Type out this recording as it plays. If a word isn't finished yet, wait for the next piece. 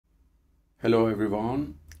Hello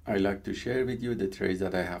everyone, I'd like to share with you the trades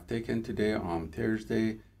that I have taken today on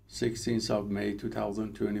Thursday, 16th of May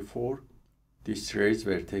 2024. These trades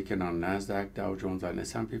were taken on Nasdaq, Dow Jones and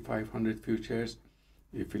S&P 500 futures.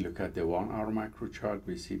 If we look at the 1 hour macro chart,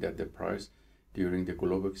 we see that the price during the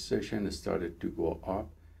global session started to go up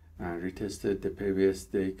and retested the previous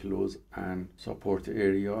day close and support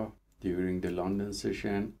area during the London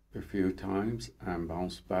session a few times and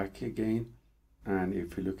bounced back again. And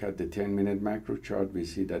if we look at the 10-minute macro chart, we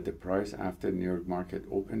see that the price after New York market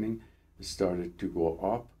opening started to go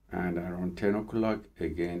up, and around 10 o'clock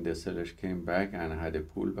again the sellers came back and had a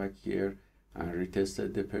pullback here and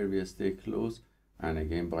retested the previous day close, and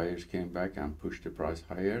again buyers came back and pushed the price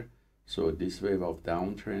higher. So this wave of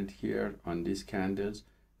downtrend here on these candles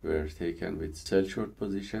were taken with sell short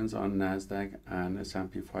positions on Nasdaq and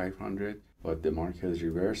S&P 500, but the market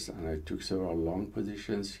reversed and I took several long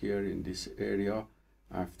positions here in this area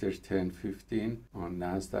after 10:15 on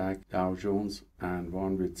Nasdaq, Dow Jones, and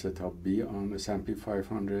one with setup B on S&P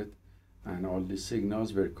 500. And all these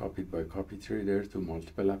signals were copied by copy trader to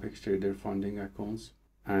multiple Apex Trader funding accounts.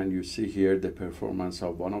 And you see here the performance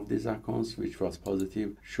of one of these accounts, which was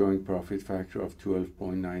positive, showing profit factor of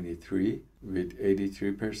 12.93 with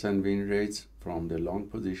 83% win rates from the long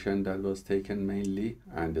position that was taken mainly,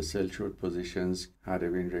 and the sell short positions had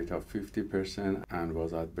a win rate of 50% and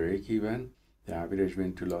was at break even. The average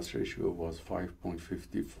win to loss ratio was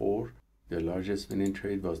 5.54. The largest winning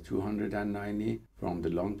trade was 290 from the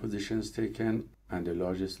long positions taken, and the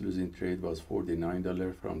largest losing trade was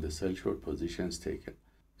 $49 from the sell short positions taken.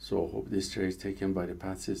 So hope this trade taken by the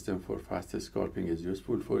PAAT system for fast scalping is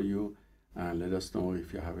useful for you, and let us know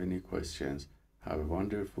if you have any questions. Have a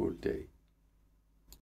wonderful day.